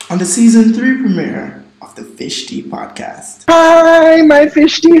on the season 3 premiere of the Fish Tea podcast. Hi, my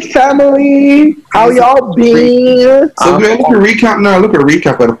Fish Tea family. How y'all been? So we're going to recap now. Look at a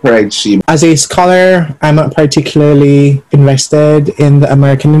recap of the Pride Sheep. As a scholar, I'm not particularly invested in the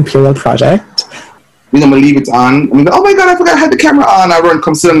American Imperial Project. I'm going to leave it on. Oh my god, I forgot I had the camera on. I run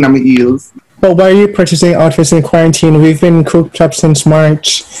come sit on my heels. But why are you purchasing outfits in quarantine? We've been cooped up since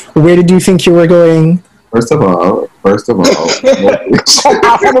March. Where did you think you were going? First of all. Half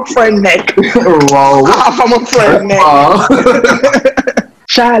of a friend neck. Wow. Half of a friend neck.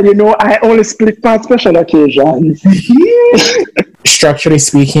 Child, you know, I only split on special occasions. Structurally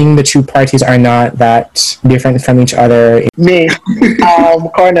speaking, the two parties are not that different from each other. Me,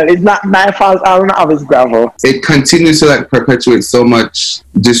 Cornel, it's not my fault. I don't have his gravel. It continues to perpetuate so much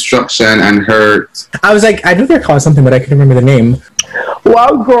destruction and hurt. I was like, I do recall something, but I couldn't remember the name.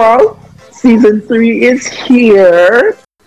 Well, girl, season 3 is here.